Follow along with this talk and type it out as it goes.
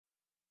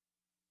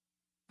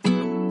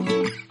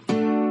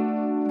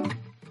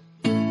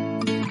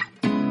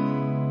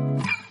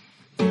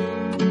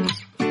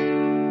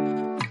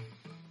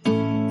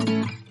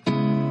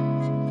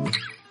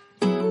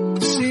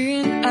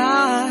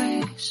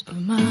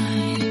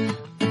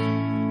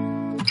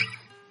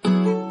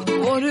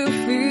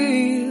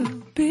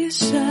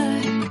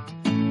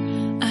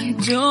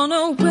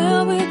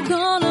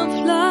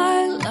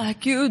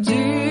you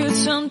did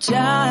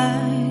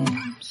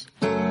sometimes,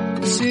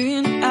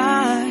 seeing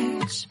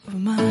eyes of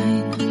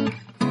mine.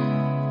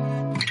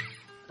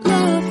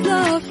 Love,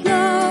 love,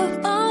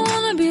 love, I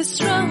wanna be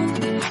strong,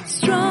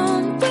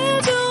 strong.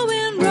 We're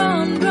doing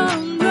wrong,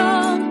 wrong,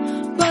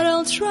 wrong, but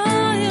I'll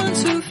try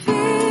to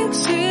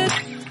fix it.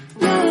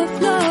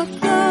 Love,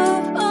 love,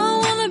 love, I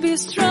wanna be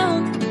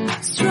strong,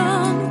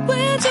 strong.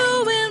 We're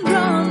doing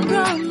wrong,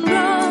 wrong,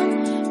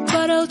 wrong,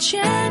 but I'll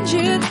change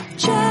it,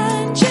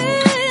 change it.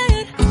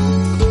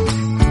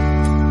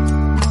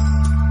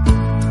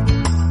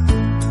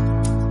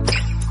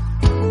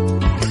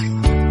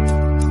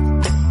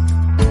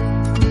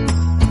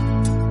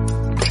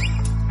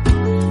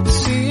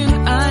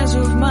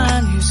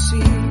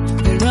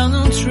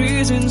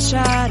 Trees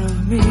inside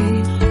of me,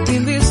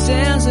 in this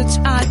desert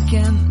I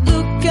can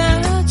look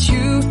at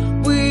you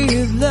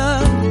with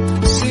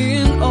love,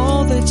 seeing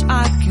all that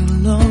I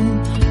can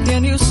learn.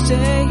 Can you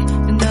stay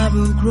and I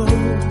will grow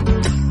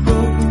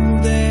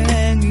the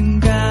hanging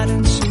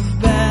gardens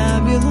of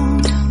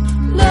Babylon.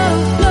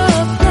 Love,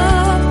 love,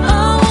 love, I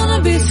wanna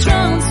be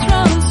strong,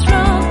 strong,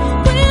 strong.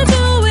 We're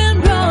doing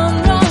wrong,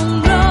 wrong,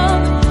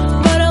 wrong,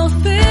 but I'll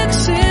fix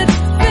it,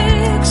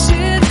 fix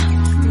it.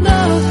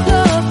 Love,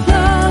 love,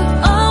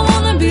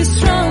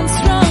 strong,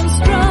 strong,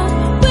 strong.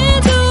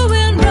 We're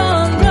doing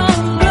wrong,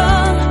 wrong,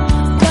 wrong,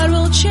 but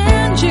we'll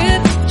change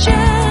it,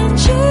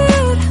 change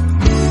it.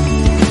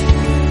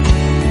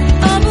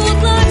 I would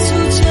like to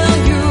tell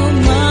you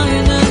my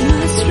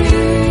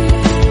mysteries.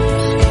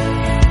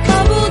 I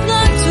would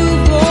like to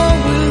go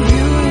with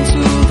you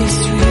into the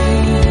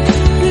street.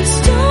 Please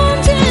don't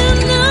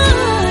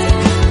deny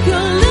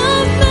your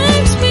love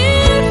makes me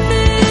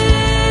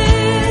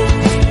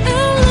feel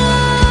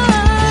alive.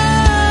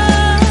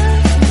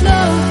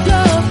 Love,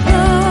 love,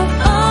 love,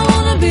 I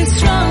wanna be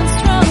strong,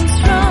 strong,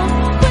 strong.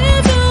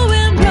 We're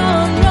doing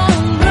wrong,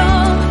 wrong,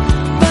 wrong,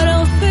 but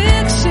I'll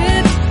fix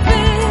it,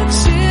 fix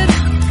it.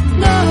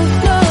 Love,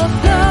 love,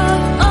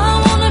 love, I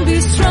wanna be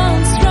strong,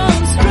 strong,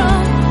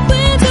 strong.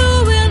 We're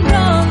doing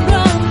wrong,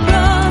 wrong,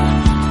 wrong,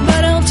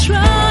 but I'll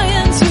try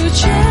to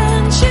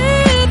change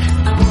it.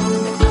 I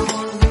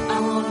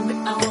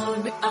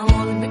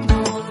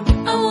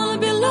wanna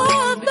be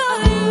loved by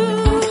you.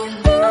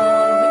 Loved by you.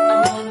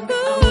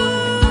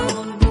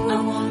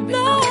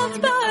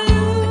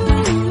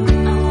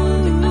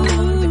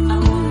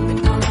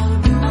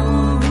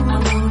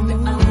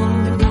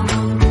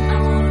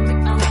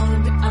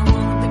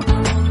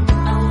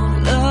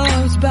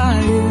 Loved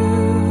by you.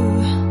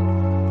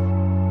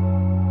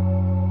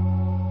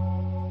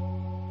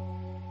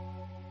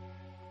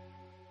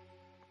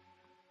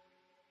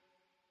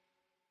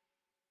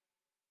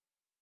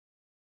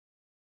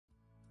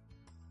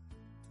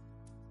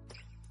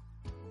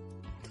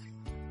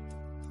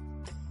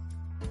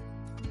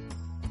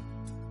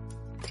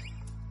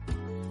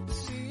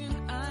 Seeing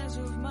eyes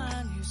of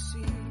mine, you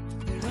see,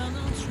 there are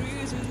no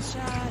trees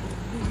inside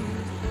of me.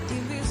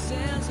 In this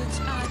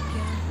desert I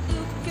can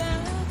look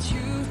at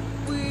you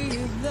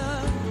with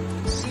love,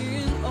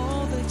 seeing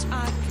all that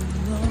I can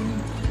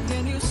learn.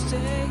 Can you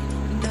stay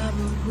and I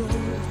will grow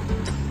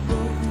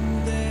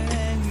the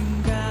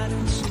hanging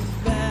gardens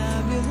of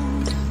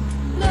Babylon.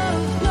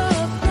 Love,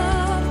 love,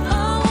 love, I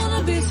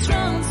wanna be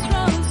strong,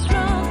 strong,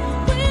 strong.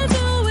 We're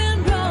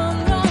doing wrong,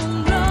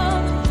 wrong,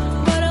 wrong,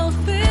 but I'll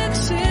fix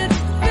it,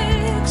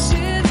 fix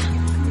it.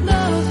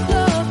 Love,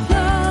 love,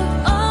 love,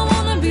 I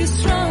wanna be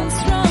strong,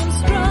 strong,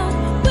 strong.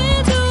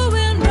 We're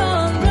doing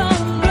wrong,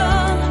 wrong,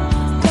 wrong,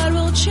 but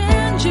we'll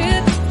change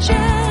it,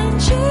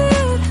 change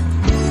it.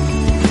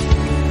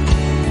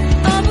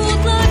 I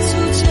would like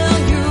to tell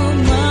you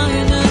my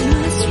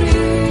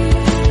mysteries.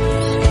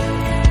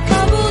 I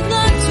would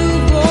like to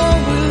go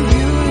with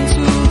you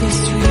into the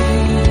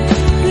street.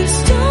 Please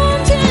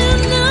don't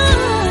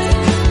deny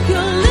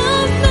your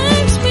love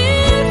makes me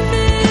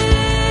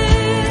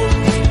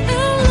feel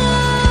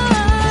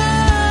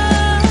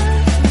alive.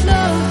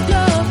 Love,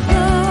 love,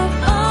 love,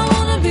 I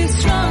wanna be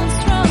strong,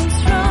 strong,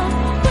 strong.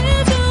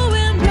 We're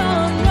doing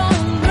wrong,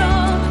 wrong,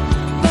 wrong,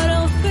 but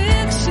I'll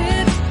fix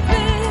it,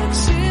 fix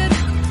it.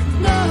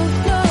 Love,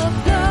 love,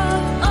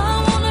 love, I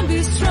wanna be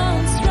strong,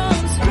 strong,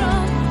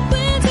 strong.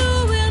 We're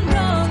doing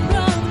wrong,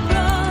 wrong,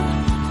 wrong,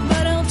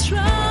 but I'll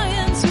try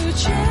to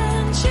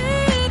change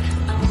it.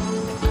 I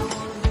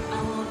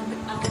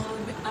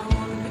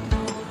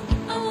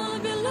wanna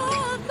be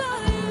loved by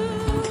you.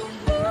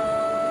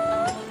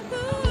 Loved by you.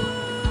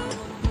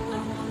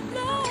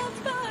 Loved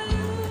by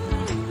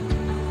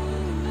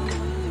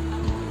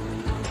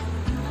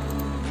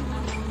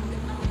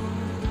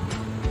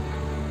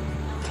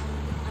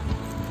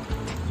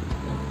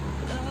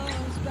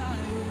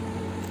you.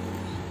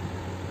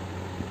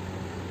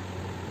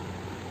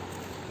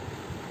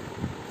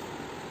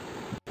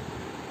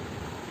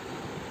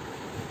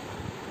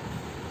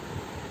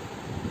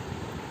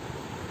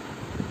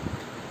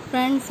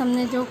 Friends,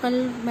 हमने जो कल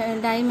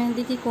die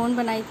mehndi की कोन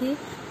बनाई थी,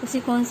 उसी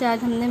कोन से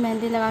आज हमने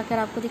मेहंदी लगाकर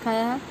आपको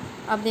दिखाया है।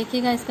 आप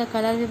देखिएगा, इसका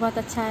कलर भी बहुत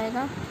अच्छा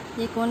आएगा।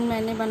 ये कोन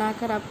मैंने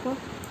बनाकर आपको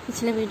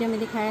पिछले वीडियो में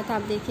दिखाया था,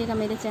 आप देखिएगा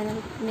मेरे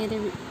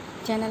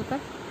चैनल पर।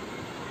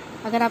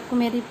 अगर आपको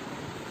मेरी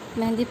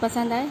मेहंदी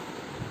पसंद आए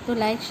तो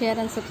लाइक शेयर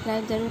एंड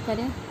सब्सक्राइब ज़रूर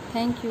करें।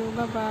 Thank you,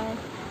 bye bye.